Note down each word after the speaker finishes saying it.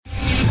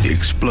The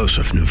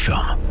explosive new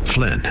film,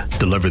 Flynn,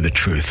 deliver the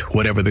truth,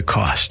 whatever the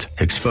cost.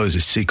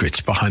 Exposes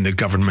secrets behind the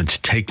government's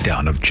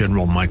takedown of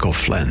General Michael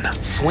Flynn.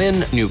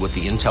 Flynn knew what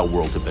the intel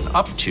world had been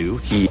up to.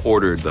 He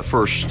ordered the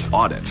first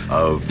audit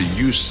of the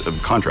use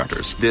of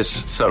contractors.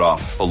 This set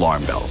off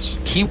alarm bells.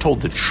 He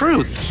told the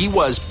truth. He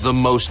was the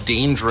most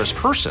dangerous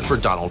person for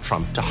Donald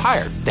Trump to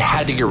hire. They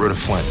had to get rid of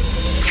Flynn.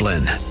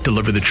 Flynn,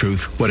 deliver the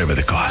truth, whatever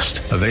the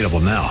cost. Available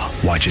now.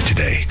 Watch it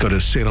today. Go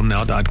to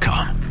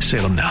salemnow.com.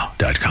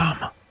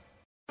 salemnow.com.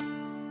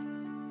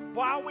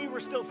 While we were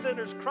still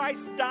sinners,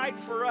 Christ died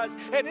for us.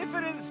 And if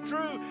it is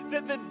true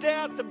that the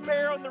death, the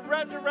burial, and the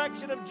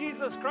resurrection of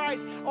Jesus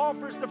Christ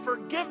offers the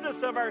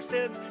forgiveness of our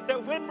sins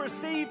that when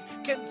received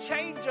can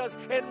change us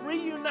and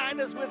reunite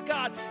us with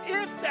God,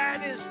 if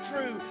that is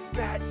true,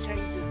 that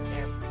changes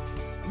everything.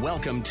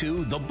 Welcome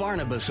to The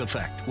Barnabas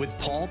Effect with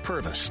Paul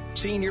Purvis,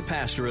 Senior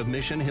Pastor of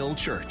Mission Hill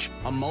Church,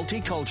 a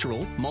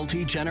multicultural,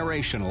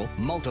 multi-generational,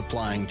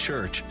 multiplying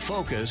church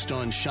focused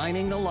on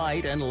shining the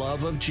light and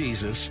love of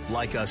Jesus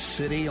like a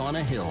city on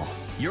a hill.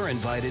 You're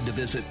invited to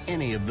visit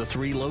any of the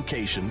 3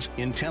 locations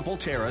in Temple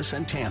Terrace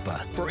and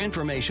Tampa. For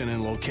information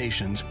and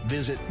locations,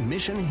 visit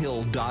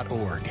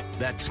missionhill.org.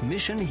 That's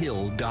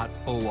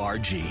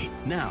missionhill.org.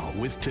 Now,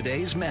 with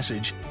today's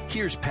message,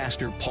 here's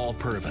Pastor Paul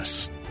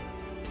Purvis.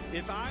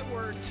 If I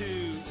were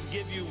to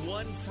give you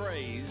one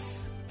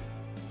phrase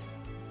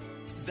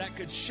that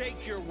could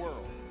shake your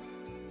world,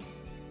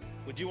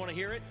 would you want to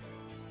hear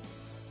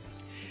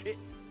it?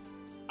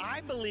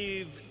 I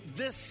believe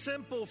this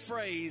simple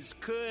phrase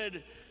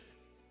could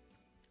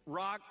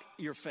rock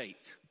your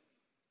faith.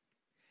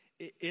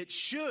 It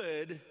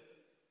should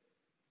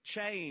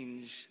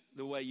change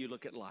the way you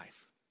look at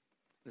life.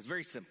 It's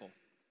very simple,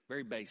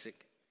 very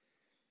basic.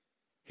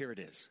 Here it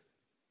is.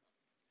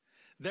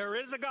 There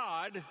is a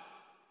God,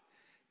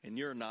 and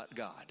you're not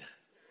God.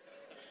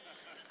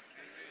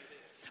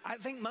 I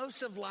think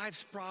most of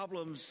life's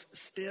problems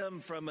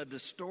stem from a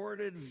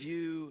distorted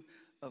view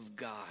of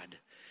God.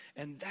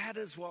 And that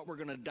is what we're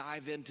going to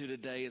dive into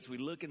today as we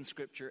look in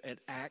Scripture at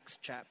Acts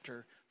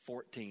chapter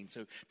 14.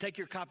 So take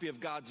your copy of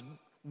God's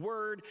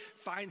Word,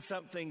 find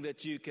something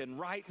that you can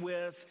write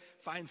with,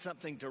 find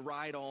something to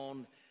write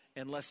on,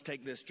 and let's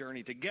take this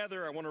journey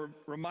together. I want to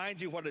remind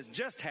you what has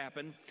just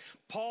happened.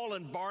 Paul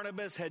and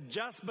Barnabas had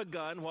just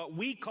begun what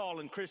we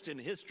call in Christian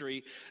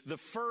history the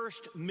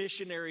first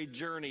missionary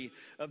journey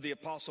of the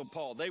Apostle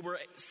Paul. They were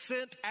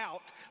sent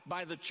out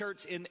by the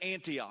church in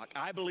Antioch.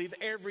 I believe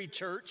every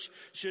church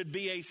should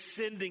be a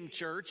sending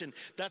church, and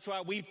that's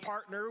why we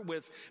partner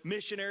with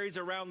missionaries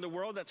around the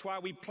world. That's why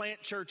we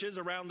plant churches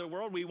around the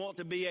world. We want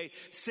to be a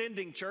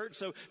sending church.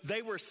 So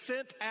they were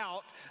sent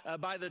out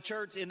by the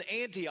church in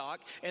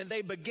Antioch, and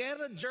they began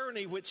a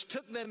journey which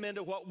took them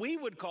into what we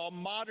would call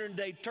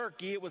modern-day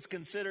Turkey. It was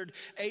considered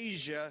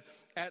Asia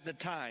at the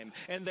time.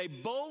 And they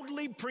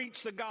boldly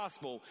preached the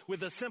gospel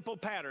with a simple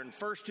pattern.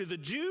 First to the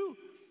Jew,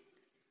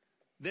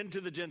 then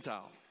to the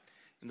Gentile.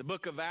 In the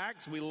book of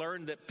Acts, we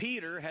learned that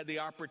Peter had the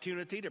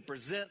opportunity to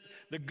present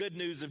the good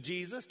news of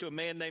Jesus to a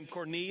man named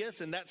Cornelius,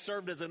 and that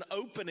served as an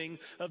opening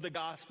of the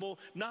gospel,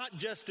 not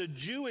just to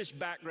Jewish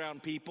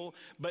background people,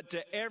 but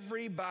to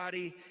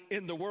everybody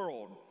in the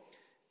world.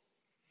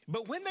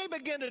 But when they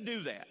began to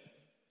do that,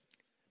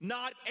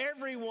 not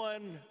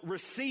everyone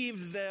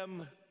received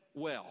them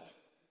well.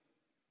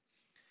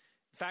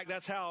 In fact,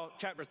 that's how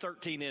chapter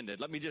 13 ended.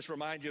 Let me just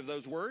remind you of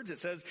those words. It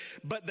says,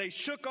 "But they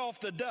shook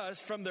off the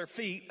dust from their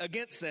feet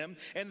against them,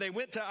 and they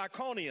went to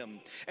Iconium.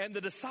 And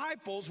the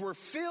disciples were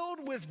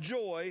filled with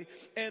joy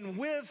and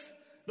with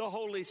the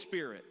Holy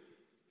Spirit."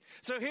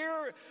 So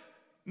here,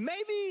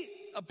 maybe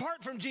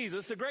apart from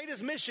Jesus, the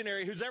greatest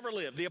missionary who's ever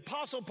lived, the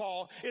Apostle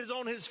Paul, is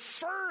on his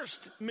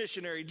first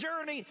missionary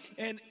journey,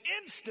 and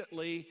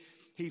instantly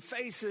he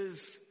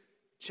faces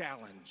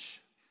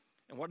challenge.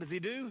 And what does he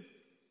do?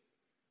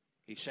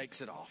 He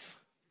shakes it off.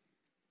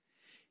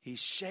 He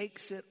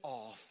shakes it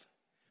off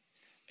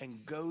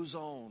and goes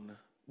on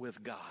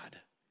with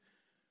God.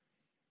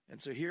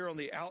 And so here on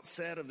the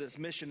outset of this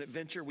mission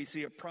adventure, we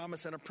see a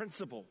promise and a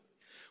principle.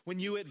 When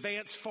you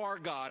advance for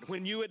God,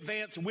 when you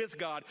advance with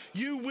God,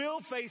 you will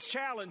face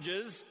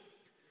challenges,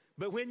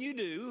 but when you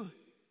do,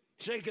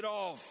 shake it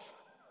off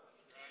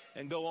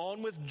and go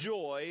on with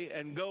joy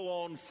and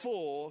go on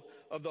full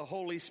of the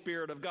Holy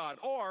Spirit of God.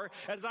 Or,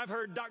 as I've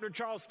heard Dr.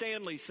 Charles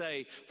Stanley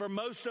say for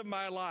most of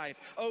my life,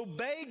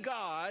 obey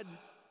God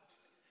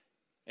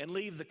and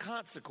leave the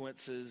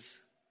consequences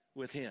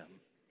with Him.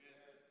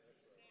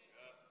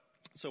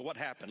 So what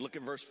happened? Look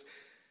at verse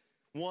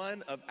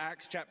 1 of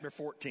Acts chapter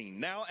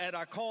 14. Now at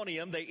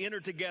Iconium they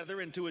entered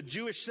together into a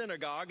Jewish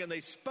synagogue, and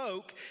they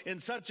spoke in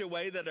such a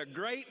way that a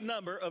great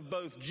number of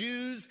both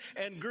Jews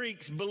and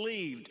Greeks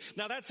believed.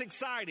 Now that's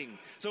exciting.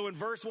 So in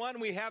verse 1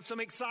 we have some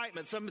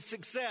excitement, some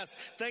success.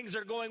 Things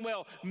are going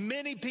well.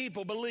 Many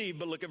people believe.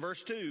 But look at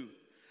verse 2.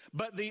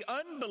 But the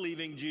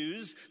unbelieving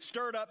Jews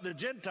stirred up the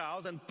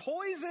Gentiles and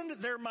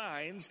poisoned their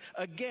minds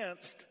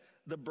against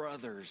the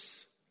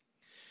brothers.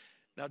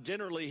 Now,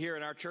 generally here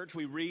in our church,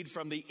 we read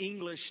from the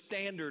English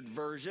Standard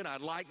Version. I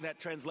like that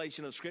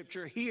translation of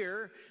Scripture.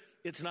 Here,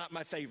 It's not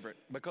my favorite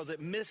because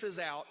it misses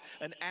out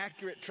an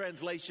accurate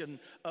translation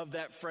of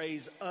that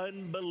phrase,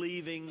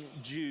 unbelieving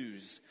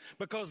Jews.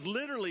 Because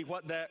literally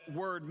what that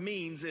word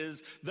means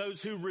is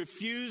those who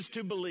refuse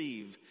to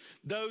believe,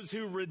 those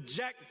who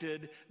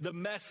rejected the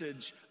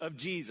message of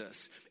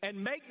Jesus.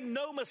 And make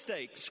no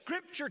mistake,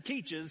 Scripture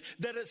teaches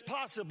that it's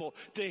possible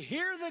to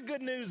hear the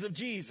good news of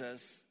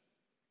Jesus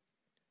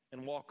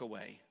and walk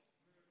away,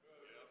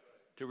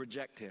 to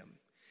reject him.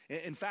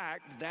 In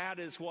fact, that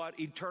is what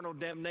eternal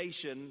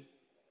damnation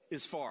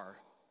is for.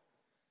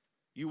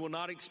 You will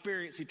not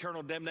experience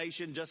eternal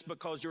damnation just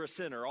because you're a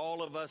sinner.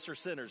 All of us are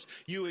sinners.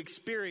 You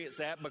experience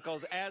that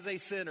because as a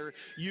sinner,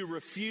 you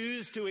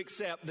refuse to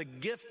accept the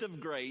gift of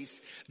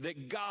grace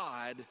that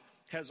God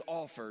has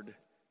offered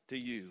to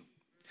you.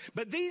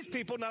 But these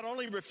people not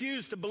only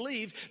refuse to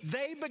believe,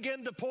 they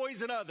begin to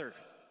poison others.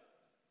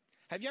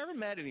 Have you ever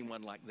met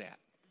anyone like that?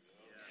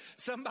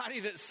 Somebody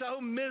that's so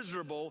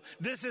miserable,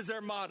 this is their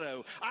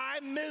motto.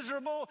 I'm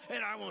miserable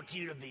and I want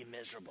you to be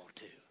miserable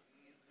too.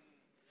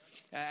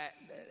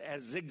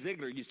 As Zig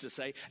Ziglar used to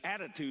say,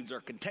 attitudes are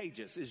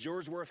contagious. Is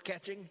yours worth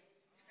catching?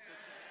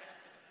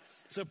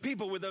 So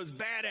people with those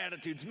bad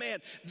attitudes, man,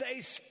 they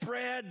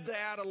spread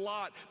that a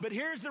lot. But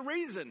here's the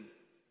reason.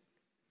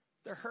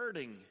 They're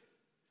hurting.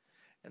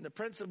 And the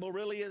principle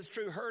really is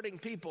true. Hurting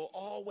people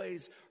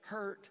always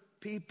hurt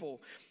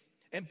people.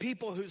 And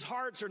people whose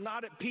hearts are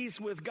not at peace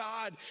with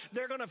God,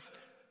 they're going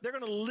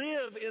to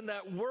live in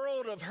that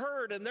world of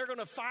hurt, and they're going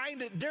to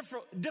find it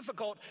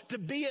difficult to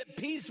be at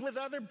peace with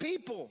other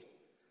people.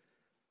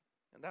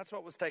 And that's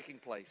what was taking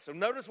place. So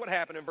notice what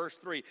happened in verse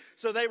 3.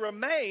 So they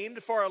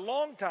remained for a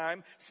long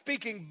time,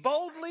 speaking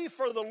boldly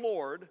for the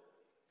Lord,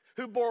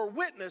 who bore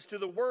witness to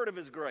the word of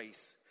his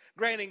grace,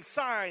 granting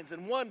signs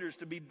and wonders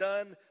to be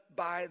done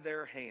by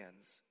their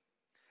hands.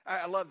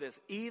 I love this.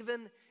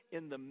 Even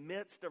in the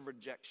midst of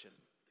rejection,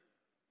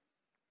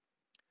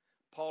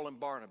 Paul and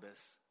Barnabas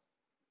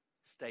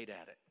stayed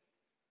at it.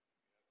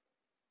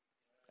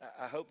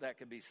 I hope that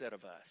can be said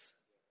of us.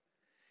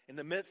 In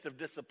the midst of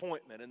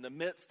disappointment, in the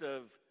midst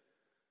of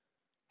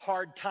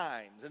hard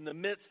times, in the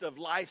midst of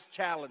life's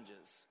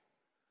challenges,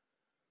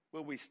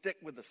 will we stick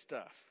with the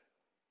stuff?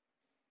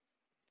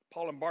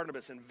 Paul and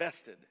Barnabas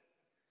invested.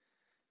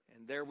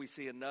 And there we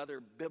see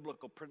another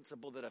biblical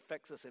principle that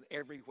affects us in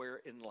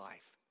everywhere in life.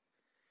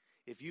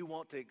 If you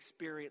want to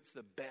experience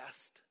the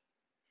best,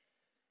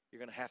 you're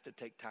going to have to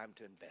take time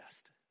to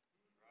invest.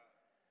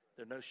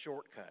 There are no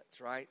shortcuts,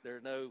 right? There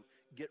are no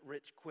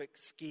get-rich-quick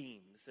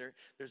schemes.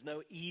 There's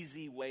no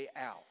easy way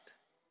out.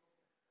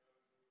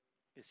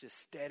 It's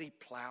just steady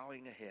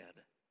plowing ahead.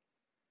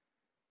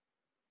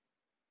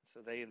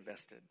 So they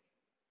invested.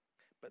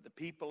 But the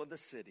people of the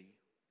city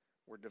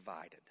were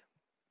divided.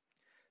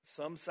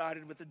 Some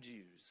sided with the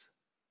Jews,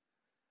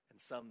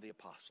 and some the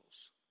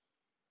apostles.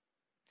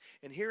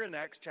 And here in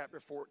Acts chapter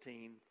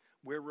 14,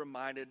 we're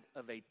reminded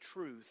of a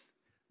truth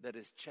that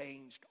has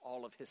changed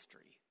all of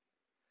history.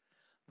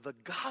 The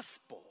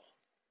gospel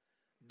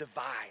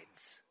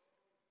divides.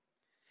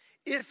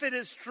 If it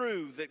is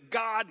true that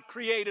God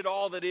created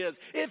all that is,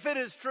 if it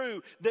is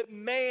true that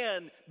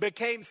man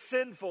became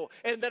sinful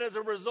and that as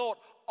a result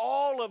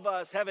all of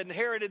us have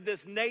inherited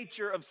this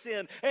nature of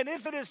sin, and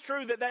if it is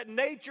true that that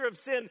nature of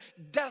sin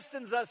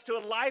destines us to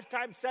a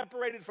lifetime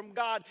separated from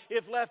God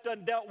if left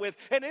undealt with,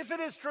 and if it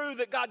is true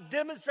that God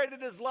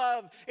demonstrated his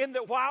love in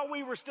that while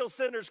we were still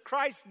sinners,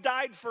 Christ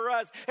died for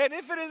us, and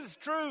if it is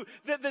true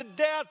that the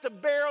death, the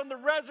burial, and the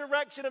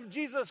resurrection of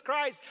Jesus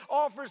Christ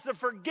offers the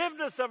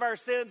forgiveness of our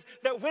sins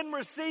that when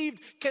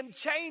received can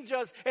change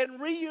us and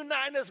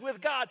reunite us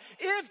with God,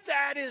 if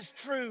that is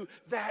true,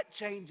 that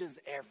changes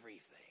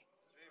everything.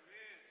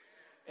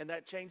 And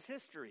that changed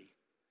history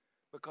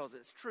because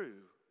it's true.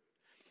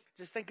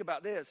 Just think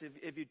about this.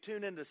 If you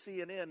tune into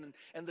CNN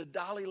and the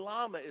Dalai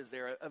Lama is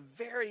there, a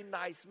very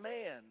nice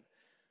man,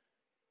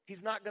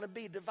 he's not going to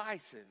be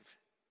divisive.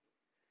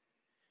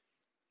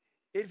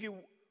 If you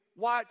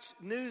watch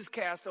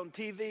newscasts on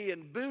TV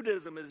and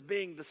Buddhism is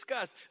being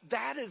discussed,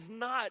 that is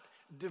not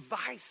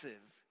divisive.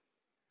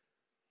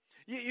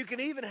 You can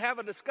even have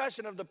a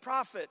discussion of the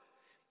prophet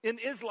in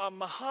Islam,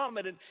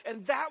 Muhammad,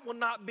 and that will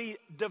not be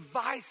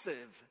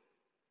divisive.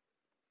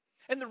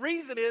 And the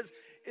reason is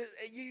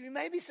you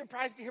may be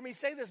surprised to hear me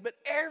say this, but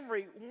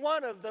every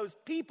one of those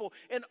people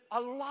in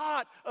a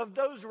lot of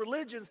those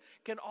religions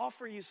can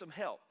offer you some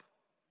help.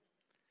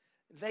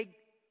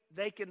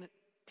 They can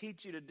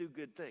teach you to do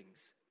good things.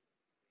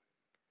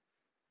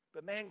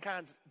 But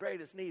mankind's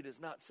greatest need is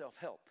not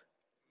self-help.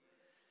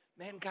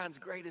 Mankind's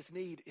greatest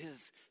need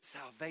is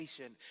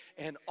salvation,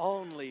 and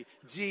only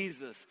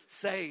Jesus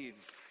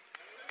saves.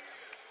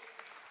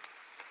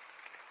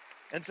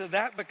 And so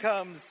that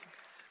becomes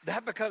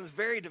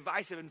very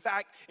divisive. In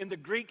fact, in the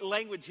Greek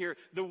language here,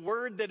 the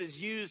word that is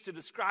used to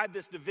describe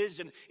this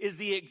division is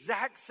the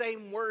exact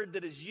same word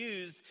that is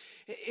used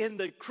in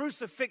the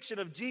crucifixion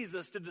of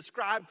Jesus to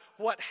describe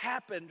what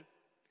happened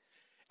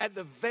at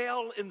the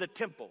veil in the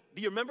temple.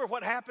 Do you remember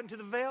what happened to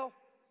the veil?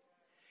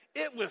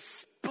 It was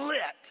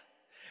split.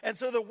 And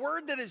so the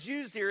word that is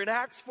used here in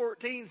Acts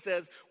 14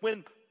 says,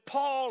 when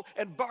Paul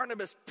and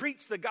Barnabas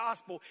preached the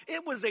gospel,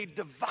 it was a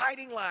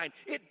dividing line.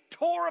 It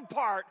tore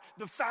apart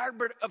the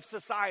fabric of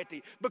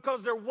society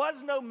because there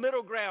was no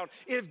middle ground.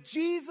 If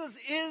Jesus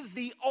is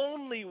the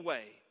only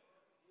way,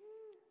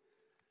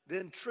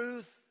 then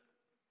truth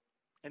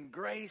and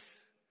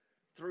grace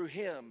through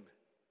him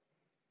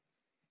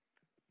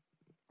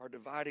are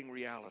dividing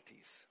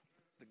realities.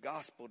 The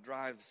gospel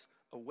drives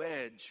a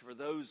wedge for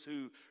those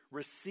who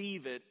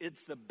receive it.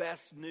 It's the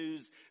best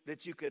news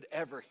that you could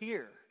ever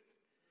hear.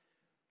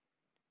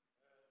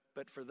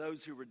 But for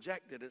those who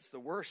reject it, it's the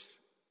worst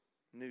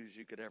news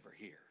you could ever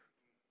hear.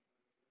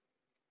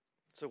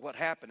 So what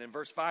happened? In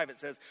verse 5 it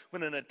says,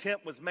 when an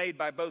attempt was made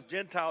by both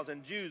Gentiles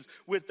and Jews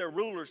with their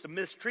rulers to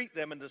mistreat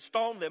them and to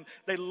stone them,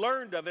 they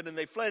learned of it and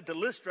they fled to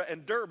Lystra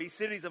and Derbe,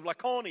 cities of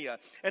Lycaonia,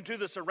 and to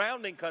the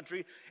surrounding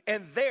country,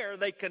 and there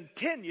they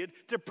continued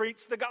to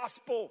preach the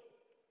gospel.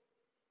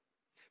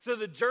 So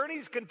the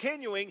journey's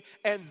continuing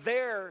and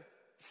they're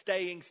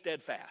staying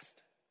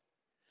steadfast,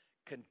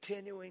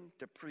 continuing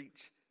to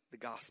preach the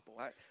gospel.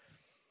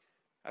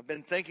 I've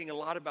been thinking a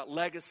lot about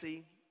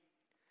legacy.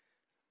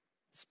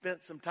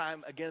 Spent some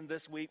time again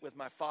this week with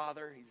my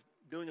father. He's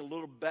doing a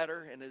little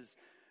better in his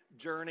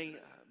journey,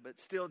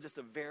 but still just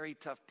a very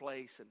tough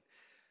place. And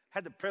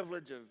had the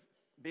privilege of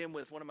being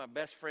with one of my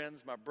best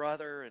friends, my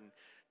brother, and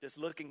just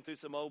looking through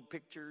some old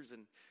pictures.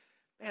 And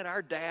man,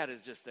 our dad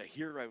is just a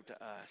hero to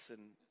us. And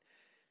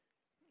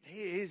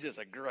he's just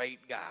a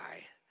great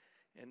guy.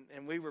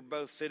 And we were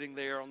both sitting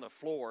there on the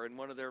floor in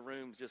one of their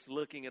rooms just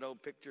looking at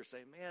old pictures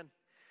saying, man,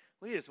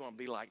 we just want to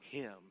be like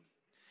him.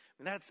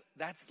 And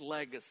that's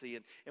legacy,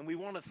 and we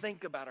want to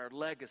think about our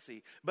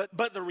legacy.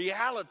 But the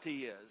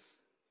reality is,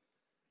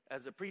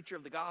 as a preacher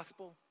of the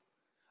gospel,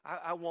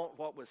 I want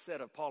what was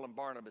said of Paul and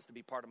Barnabas to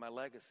be part of my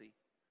legacy.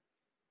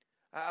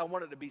 I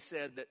want it to be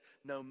said that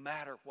no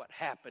matter what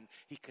happened,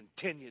 he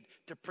continued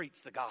to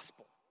preach the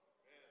gospel.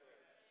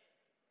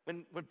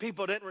 When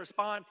people didn't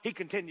respond, he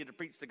continued to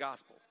preach the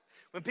gospel.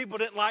 When people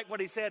didn't like what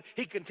he said,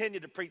 he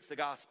continued to preach the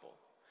gospel.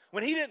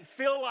 When he didn't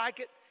feel like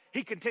it,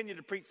 he continued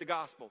to preach the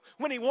gospel.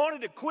 When he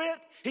wanted to quit,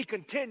 he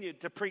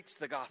continued to preach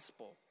the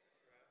gospel.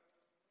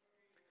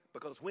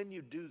 Because when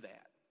you do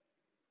that,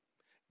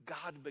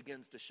 God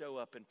begins to show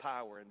up in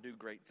power and do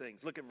great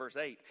things. Look at verse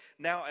 8.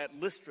 Now at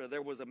Lystra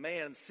there was a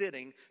man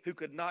sitting who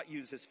could not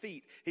use his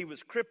feet. He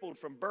was crippled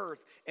from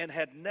birth and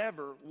had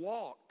never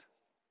walked.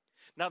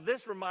 Now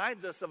this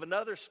reminds us of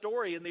another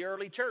story in the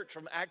early church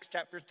from Acts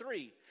chapter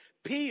 3.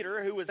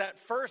 Peter, who was at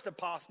first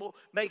apostle,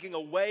 making a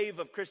wave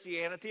of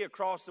Christianity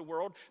across the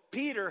world,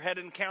 Peter had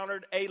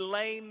encountered a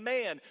lame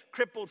man,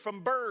 crippled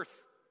from birth.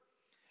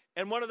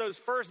 And one of those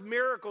first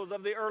miracles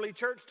of the early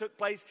church took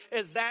place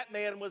as that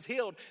man was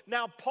healed.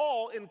 Now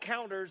Paul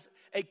encounters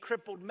a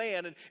crippled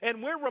man.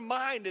 And we're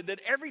reminded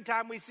that every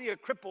time we see a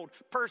crippled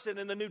person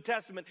in the New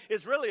Testament,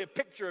 it's really a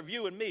picture of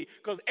you and me,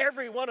 because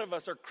every one of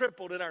us are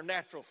crippled in our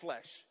natural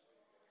flesh.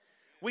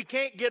 We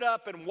can't get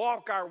up and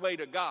walk our way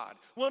to God.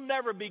 We'll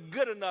never be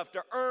good enough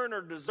to earn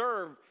or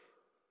deserve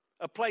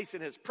a place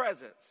in his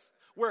presence.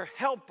 We're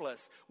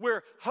helpless.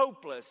 We're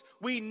hopeless.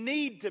 We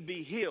need to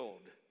be healed.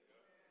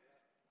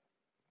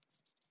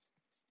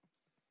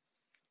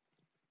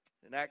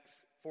 In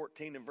Acts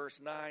 14 and verse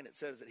 9, it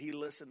says that he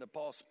listened to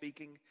Paul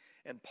speaking,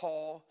 and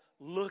Paul,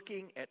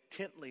 looking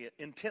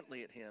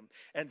intently at him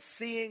and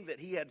seeing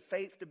that he had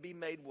faith to be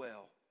made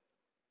well.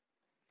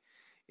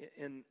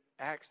 In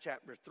Acts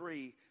chapter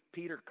 3,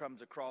 Peter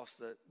comes across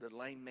the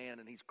lame man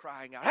and he's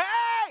crying out,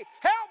 "Hey,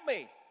 help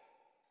me!"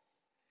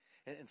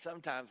 And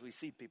sometimes we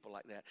see people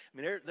like that. I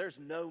mean, there's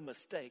no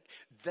mistake.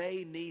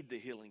 They need the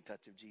healing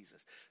touch of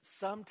Jesus.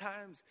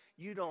 Sometimes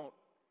you don't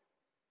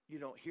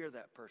hear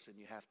that person.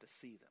 You have to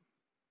see them.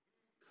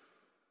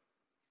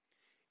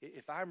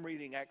 If I'm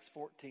reading Acts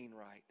 14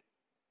 right,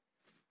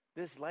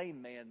 this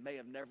lame man may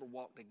have never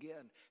walked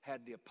again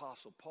had the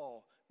Apostle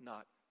Paul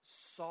not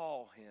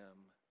saw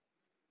him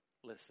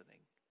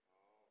listening.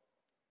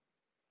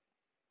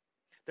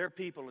 There are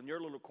people in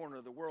your little corner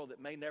of the world that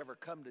may never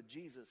come to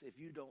Jesus if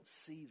you don't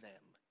see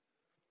them.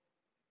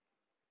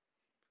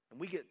 And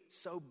we get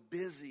so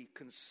busy,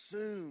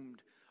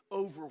 consumed,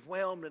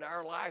 overwhelmed in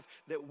our life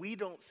that we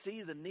don't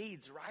see the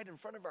needs right in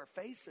front of our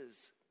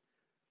faces.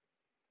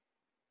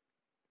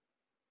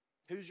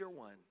 Who's your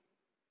one?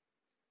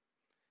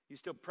 You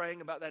still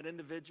praying about that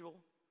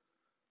individual?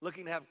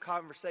 Looking to have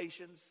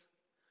conversations,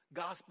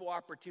 gospel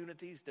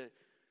opportunities to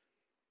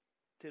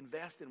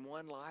invest in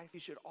one life? You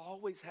should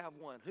always have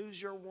one.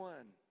 Who's your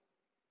one?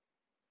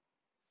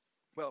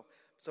 Well,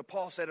 so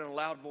Paul said in a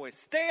loud voice,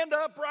 "Stand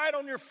upright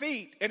on your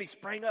feet." And he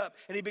sprang up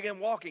and he began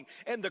walking.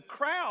 And the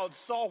crowd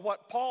saw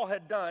what Paul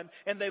had done,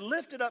 and they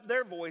lifted up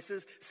their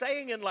voices,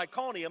 saying in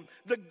Lycaonium,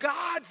 "The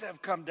gods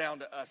have come down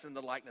to us in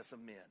the likeness of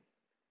men."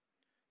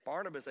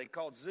 Barnabas they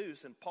called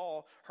Zeus, and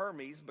Paul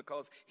Hermes,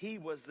 because he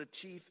was the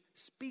chief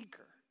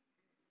speaker.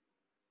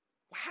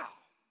 Wow.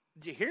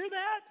 Did you hear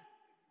that?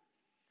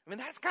 I mean,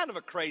 that's kind of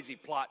a crazy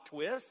plot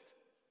twist.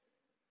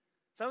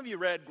 Some of you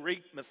read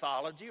Greek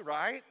mythology,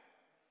 right?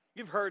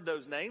 You've heard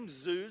those names,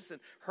 Zeus and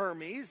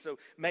Hermes. So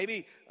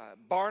maybe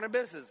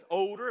Barnabas is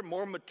older and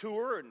more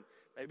mature, and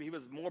maybe he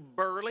was more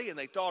burly, and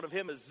they thought of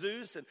him as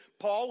Zeus. And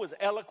Paul was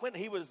eloquent.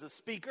 He was the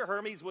speaker.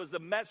 Hermes was the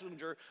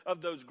messenger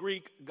of those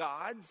Greek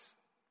gods.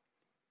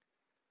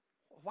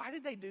 Why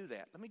did they do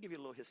that? Let me give you a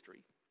little history.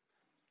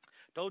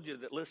 I told you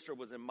that Lystra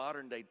was in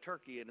modern-day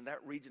Turkey, and in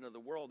that region of the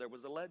world there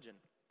was a legend.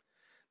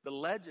 The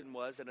legend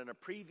was that in a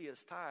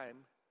previous time,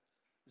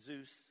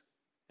 Zeus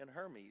and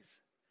Hermes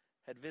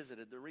had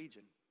visited the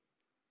region.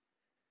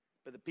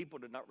 But the people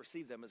did not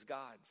receive them as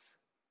gods.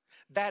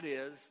 That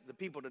is, the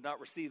people did not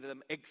receive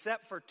them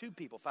except for two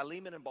people,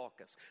 Philemon and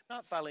Baucis.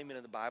 Not Philemon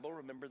in the Bible.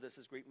 Remember, this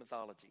is Greek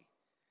mythology.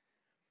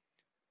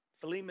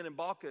 Philemon and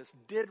Baucis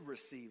did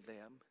receive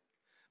them,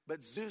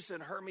 but Zeus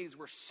and Hermes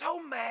were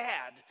so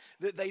mad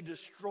that they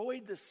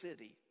destroyed the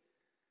city.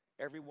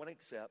 Everyone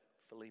except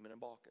Philemon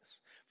and Baucis.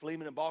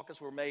 Philemon and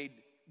Baucis were made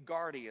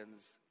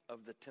guardians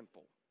of the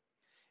temple.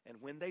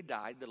 And when they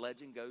died, the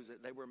legend goes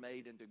that they were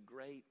made into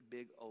great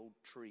big old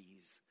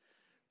trees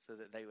so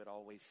that they would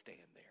always stand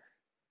there.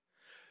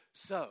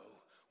 So,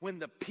 when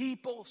the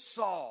people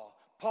saw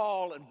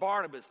Paul and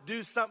Barnabas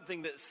do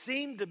something that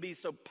seemed to be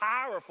so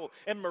powerful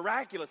and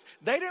miraculous,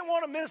 they didn't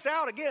want to miss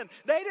out again.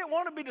 They didn't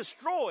want to be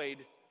destroyed.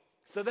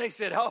 So they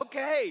said,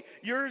 okay,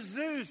 you're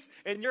Zeus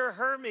and you're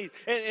Hermes,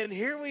 and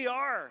here we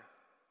are.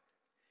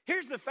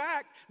 Here's the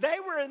fact. They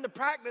were in the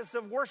practice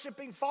of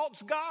worshiping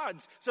false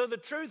gods. So the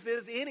truth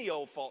is, any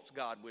old false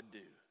god would do.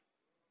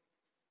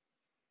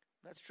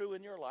 That's true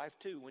in your life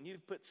too. When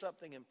you've put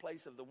something in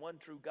place of the one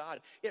true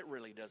God, it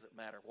really doesn't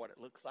matter what it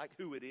looks like,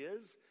 who it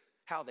is,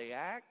 how they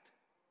act.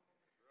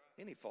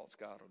 Any false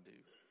god will do.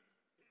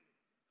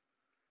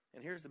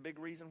 And here's the big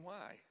reason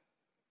why.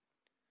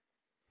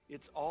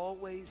 It's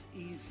always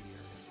easier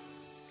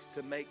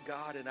to make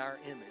God in our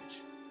image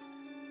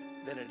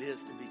than it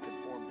is to be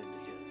conformed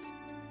into His.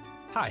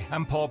 Hi,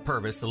 I'm Paul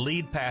Purvis, the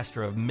lead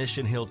pastor of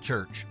Mission Hill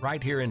Church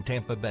right here in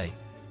Tampa Bay.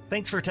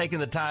 Thanks for taking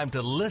the time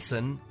to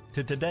listen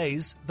to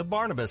today's The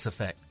Barnabas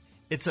Effect.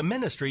 It's a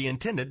ministry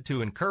intended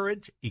to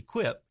encourage,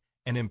 equip,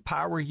 and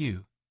empower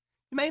you.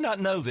 You may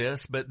not know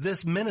this, but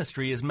this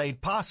ministry is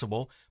made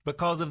possible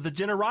because of the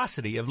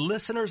generosity of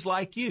listeners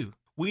like you.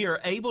 We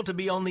are able to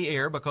be on the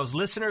air because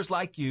listeners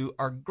like you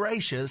are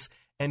gracious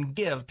and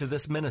give to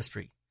this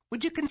ministry.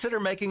 Would you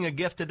consider making a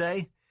gift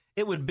today?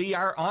 It would be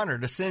our honor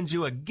to send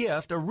you a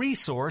gift, a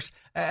resource,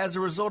 as a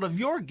result of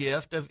your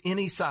gift of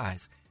any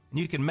size. And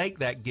you can make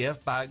that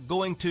gift by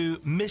going to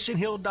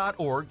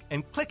missionhill.org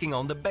and clicking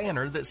on the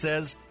banner that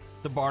says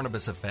The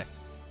Barnabas Effect.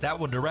 That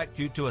will direct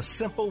you to a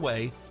simple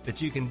way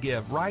that you can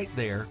give right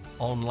there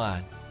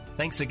online.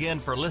 Thanks again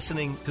for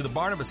listening to The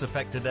Barnabas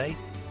Effect today.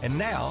 And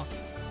now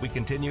we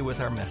continue with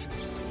our message.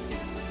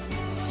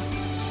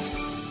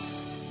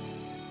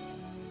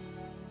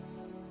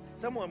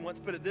 Someone once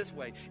put it this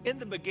way. In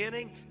the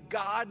beginning,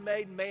 God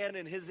made man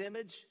in His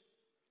image.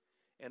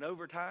 And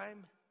over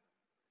time,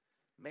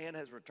 man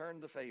has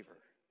returned the favor.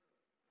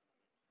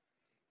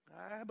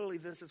 I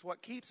believe this is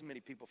what keeps many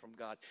people from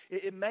God.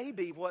 It may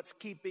be what's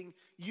keeping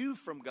you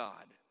from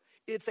God.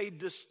 It's a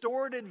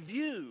distorted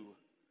view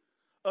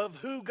of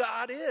who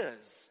God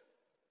is.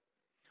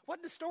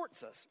 What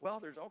distorts us? Well,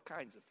 there's all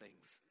kinds of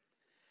things.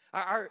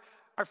 Our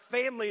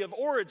family of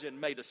origin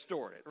may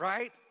distort it,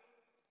 right?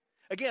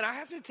 Again, I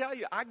have to tell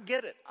you, I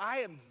get it. I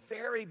am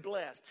very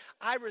blessed.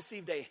 I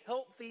received a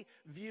healthy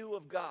view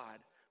of God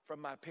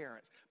from my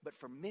parents. But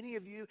for many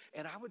of you,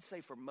 and I would say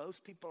for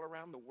most people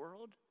around the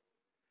world,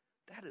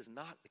 that is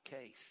not the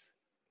case.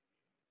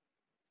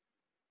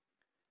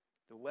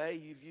 The way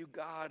you view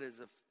God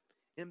is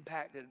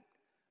impacted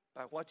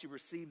by what you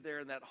received there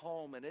in that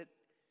home, and it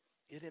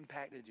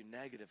impacted you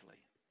negatively.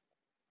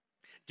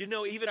 Do you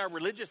know even our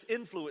religious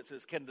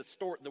influences can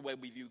distort the way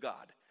we view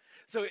God?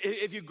 So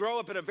if you grow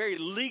up in a very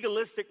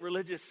legalistic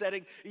religious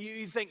setting,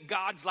 you think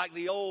God's like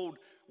the old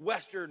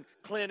Western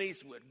Clint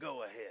Eastwood.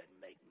 Go ahead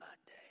and make my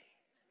day.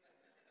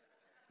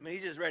 I mean,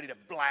 He's just ready to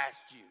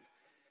blast you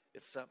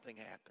if something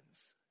happens.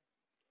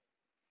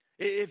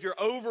 If you're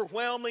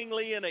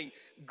overwhelmingly in a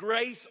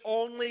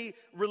grace-only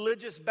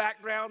religious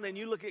background, then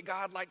you look at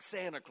God like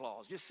Santa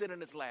Claus. Just sit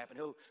in His lap, and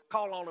He'll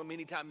call on Him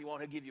anytime you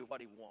want. He'll give you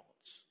what He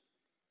wants.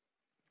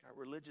 Our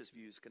religious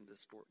views can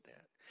distort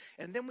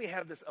that. And then we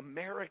have this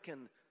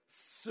American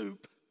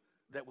soup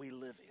that we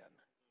live in,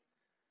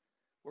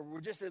 where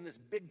we're just in this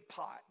big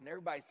pot, and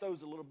everybody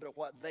throws a little bit of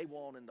what they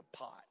want in the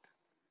pot.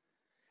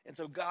 And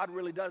so God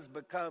really does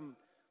become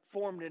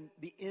formed in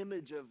the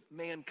image of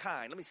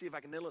mankind. Let me see if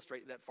I can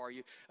illustrate that for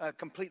you.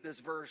 Complete this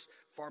verse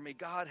for me.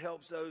 God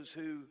helps those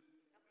who...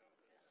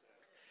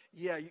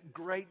 Yeah,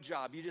 great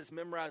job. You just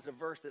memorized a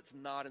verse that's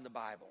not in the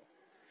Bible.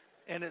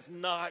 And it's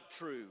not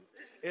true.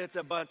 It's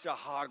a bunch of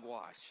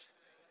hogwash.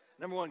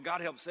 Number one,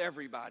 God helps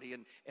everybody,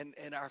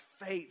 and our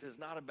faith is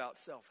not about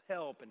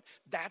self-help. And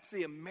that's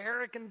the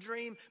American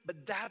dream,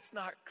 but that's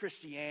not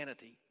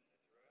Christianity.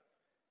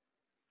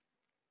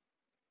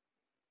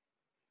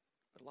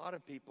 A lot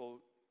of people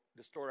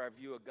distort our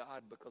view of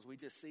God because we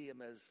just see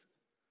Him as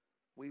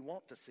we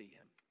want to see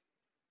Him.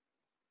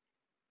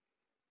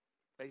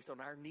 based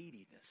on our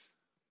neediness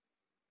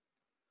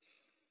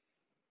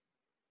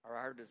or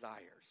our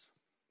desires.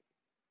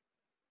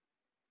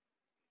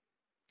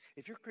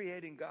 If you're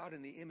creating God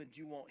in the image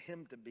you want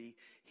him to be,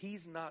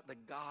 he's not the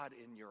God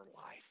in your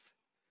life.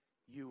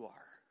 You are.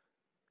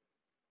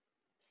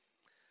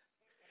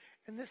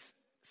 And this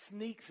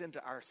sneaks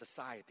into our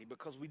society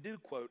because we do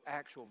quote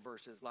actual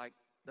verses like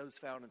those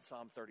found in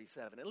Psalm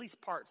 37. At least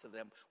parts of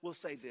them will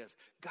say this: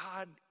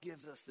 God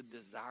gives us the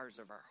desires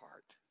of our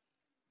heart.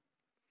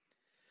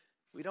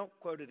 We don't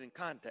quote it in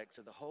context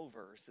of the whole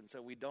verse, and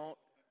so we don't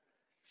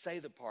say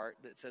the part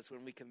that says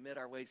when we commit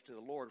our ways to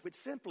the Lord, which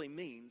simply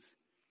means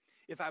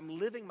if I'm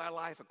living my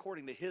life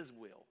according to his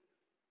will,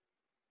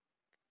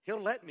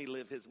 he'll let me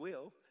live his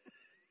will.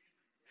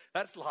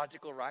 That's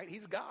logical, right?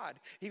 He's God.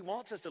 He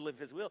wants us to live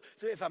his will.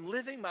 So if I'm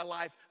living my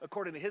life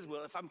according to his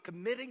will, if I'm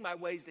committing my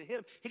ways to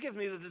him, he gives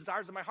me the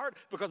desires of my heart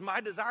because my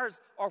desires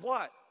are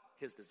what?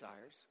 His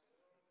desires.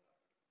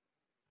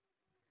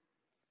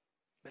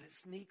 But it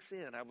sneaks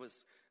in. I was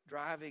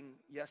driving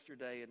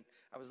yesterday and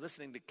I was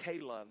listening to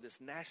K-Love, this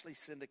nationally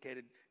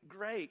syndicated,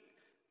 great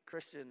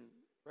Christian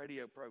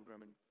radio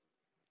program.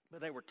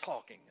 But they were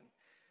talking. And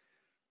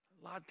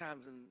a lot of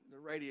times in the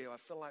radio, I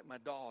feel like my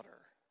daughter,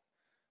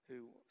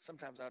 who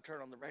sometimes I'll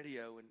turn on the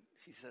radio and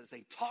she says,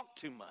 they talk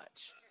too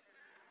much.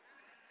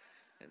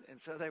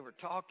 And so they were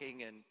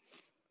talking and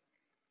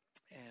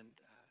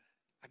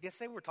I guess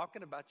they were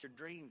talking about your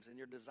dreams and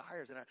your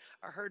desires. And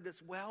I heard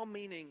this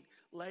well-meaning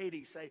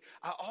lady say,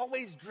 I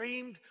always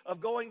dreamed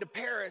of going to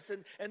Paris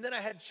and then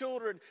I had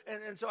children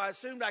and so I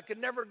assumed I could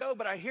never go,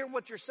 but I hear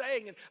what you're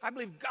saying and I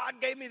believe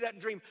God gave me that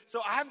dream. So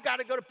I've got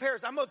to go to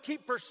Paris. I'm going to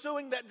keep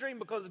pursuing that dream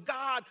because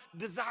God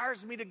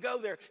desires me to go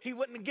there. He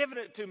wouldn't have given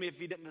it to me if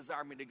he didn't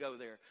desire me to go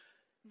there.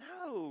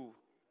 No.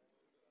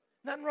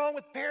 Nothing wrong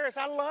with Paris.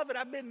 I love it.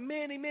 I've been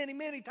many, many,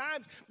 many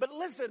times. But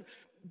listen,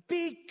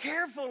 be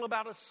careful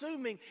about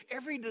assuming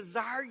every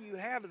desire you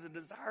have is a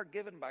desire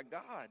given by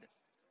God.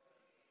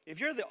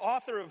 If you're the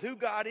author of who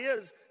God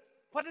is,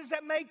 what does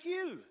that make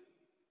you?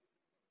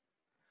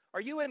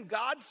 Are you in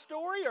God's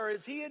story or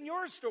is he in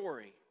your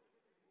story?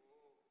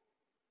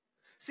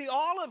 See,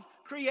 all of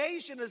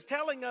creation is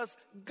telling us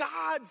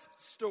God's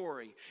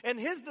story. And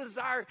his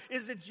desire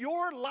is that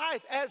your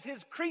life as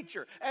his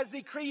creature, as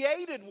the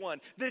created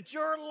one, that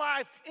your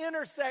life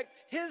intersect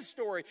his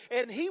story.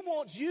 And he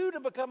wants you to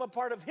become a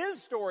part of his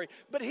story.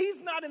 But he's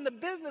not in the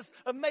business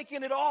of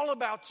making it all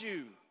about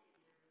you.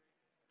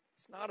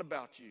 It's not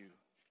about you.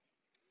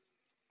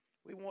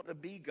 We want to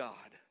be God.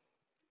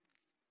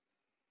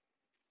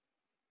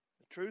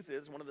 The truth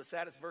is, one of the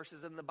saddest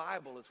verses in the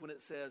Bible is when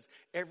it says,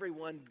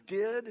 everyone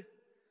did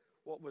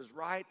what was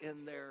right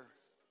in their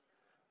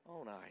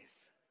own eyes.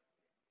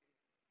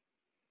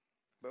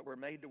 But we're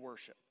made to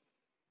worship.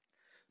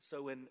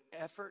 So in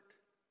effort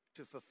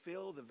to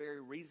fulfill the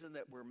very reason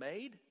that we're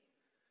made,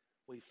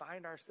 we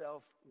find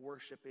ourselves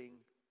worshiping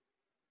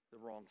the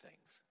wrong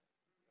things.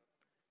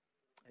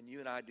 And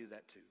you and I do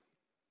that too.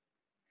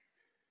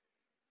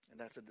 And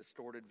that's a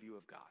distorted view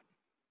of God.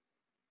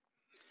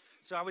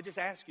 So I would just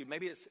ask you,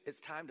 maybe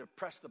it's time to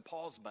press the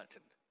pause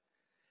button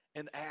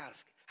and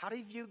ask, how do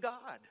you view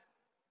God?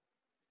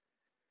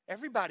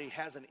 Everybody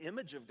has an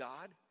image of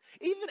God.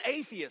 Even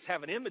atheists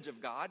have an image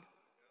of God.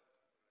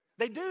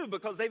 They do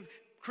because they've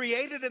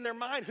created in their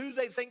mind who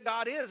they think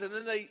God is. And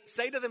then they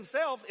say to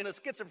themselves in a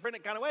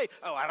schizophrenic kind of way,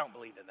 oh, I don't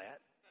believe in that.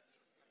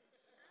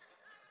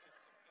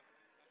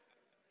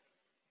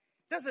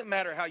 Doesn't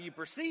matter how you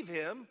perceive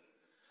him.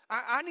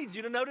 I need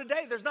you to know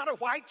today, there's not a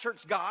white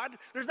church God.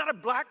 There's not a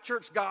black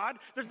church God.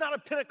 There's not a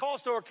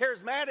Pentecostal or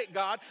charismatic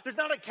God. There's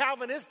not a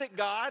Calvinistic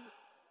God.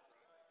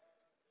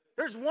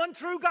 There's one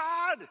true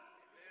God.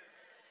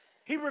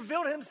 He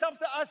revealed himself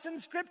to us in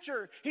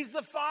Scripture. He's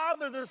the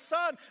Father, the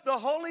Son, the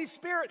Holy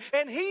Spirit.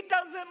 And he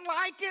doesn't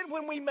like it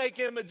when we make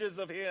images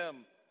of him.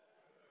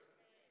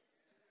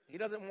 He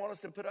doesn't want us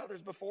to put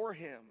others before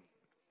him.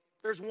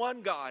 There's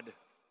one God,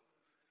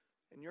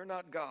 and you're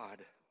not God.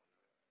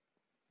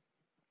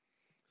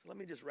 So let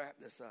me just wrap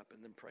this up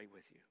and then pray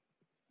with you.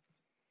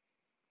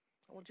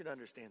 I want you to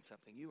understand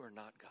something. You are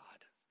not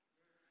God.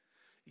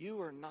 You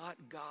are not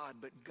God,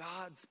 but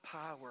God's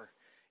power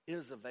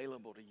is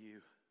available to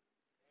you.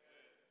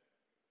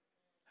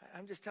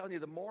 I'm just telling you,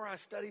 the more I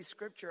study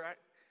Scripture,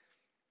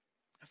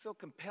 I feel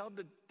compelled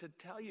to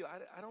tell you,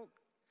 I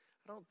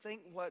don't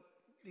think what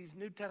these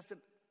New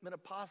Testament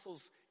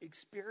apostles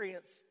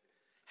experienced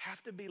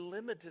have to be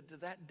limited to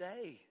that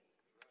day.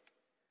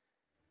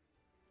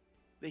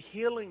 The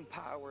healing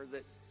power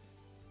that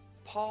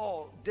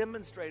Paul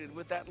demonstrated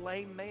with that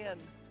lame man,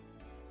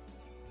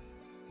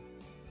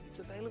 it's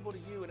available to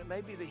you. And it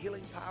may be the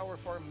healing power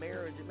for a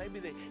marriage. It may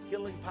be the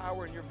healing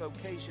power in your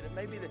vocation. It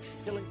may be the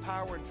healing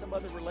power in some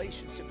other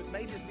relationship. It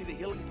may just be the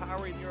healing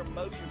power in your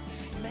emotions.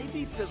 It may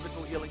be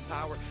physical healing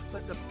power.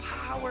 But the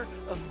power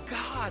of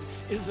God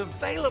is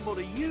available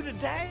to you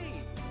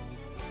today.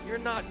 You're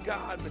not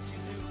God, but you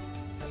do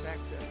have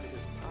access to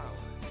his power.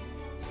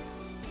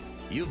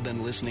 You've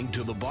been listening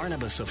to The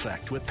Barnabas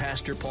Effect with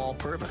Pastor Paul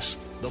Purvis.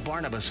 The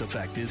Barnabas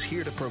Effect is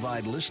here to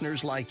provide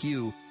listeners like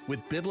you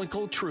with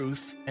biblical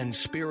truth and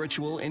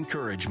spiritual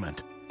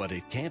encouragement. But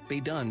it can't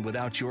be done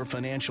without your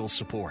financial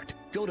support.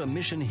 Go to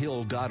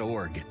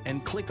missionhill.org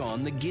and click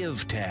on the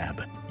Give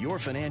tab. Your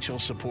financial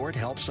support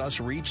helps us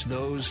reach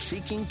those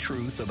seeking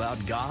truth about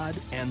God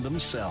and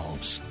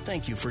themselves.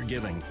 Thank you for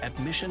giving at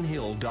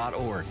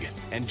missionhill.org.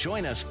 And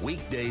join us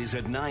weekdays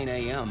at 9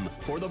 a.m.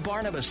 for The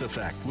Barnabas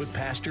Effect with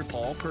Pastor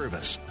Paul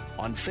Purvis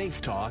on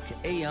Faith Talk,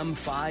 AM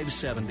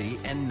 570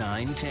 and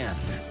 910.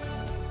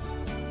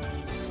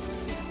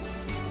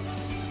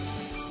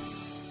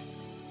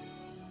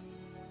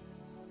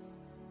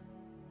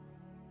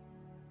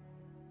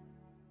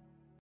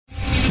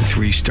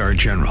 Three-star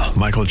General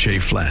Michael J.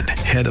 Flynn,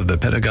 head of the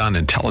Pentagon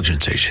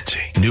Intelligence Agency,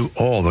 knew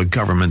all the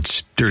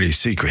government's dirty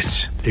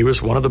secrets. He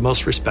was one of the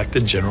most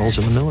respected generals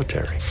in the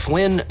military.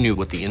 Flynn knew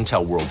what the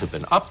intel world had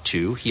been up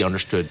to. He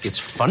understood its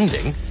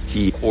funding.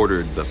 He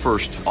ordered the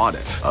first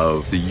audit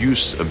of the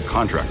use of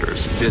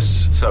contractors.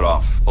 This set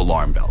off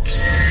alarm bells.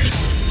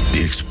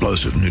 The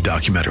explosive new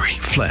documentary,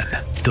 Flynn,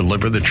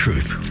 Deliver the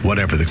Truth,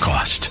 Whatever the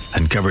Cost,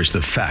 uncovers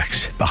the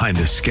facts behind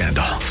this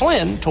scandal.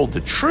 Flynn told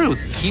the truth.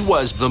 He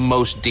was the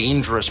most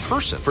dangerous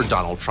person for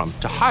Donald Trump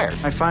to hire.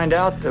 I find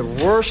out the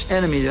worst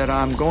enemy that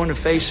I'm going to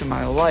face in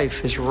my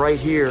life is right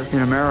here in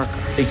America.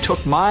 They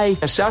took my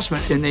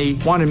assessment and they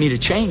wanted me to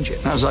change it.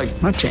 And I was like,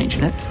 I'm not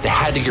changing it. They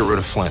had to get rid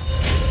of Flynn.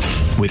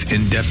 With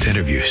in-depth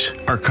interviews,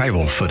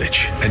 archival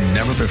footage, and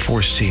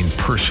never-before-seen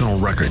personal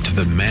records of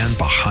the man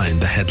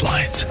behind the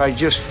headlines. I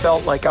just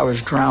felt like I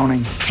was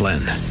drowning.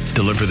 Flynn,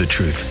 Deliver the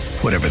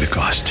Truth, Whatever the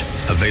Cost.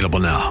 Available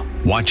now.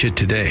 Watch it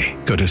today.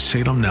 Go to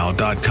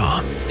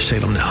salemnow.com.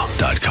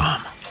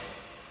 salemnow.com.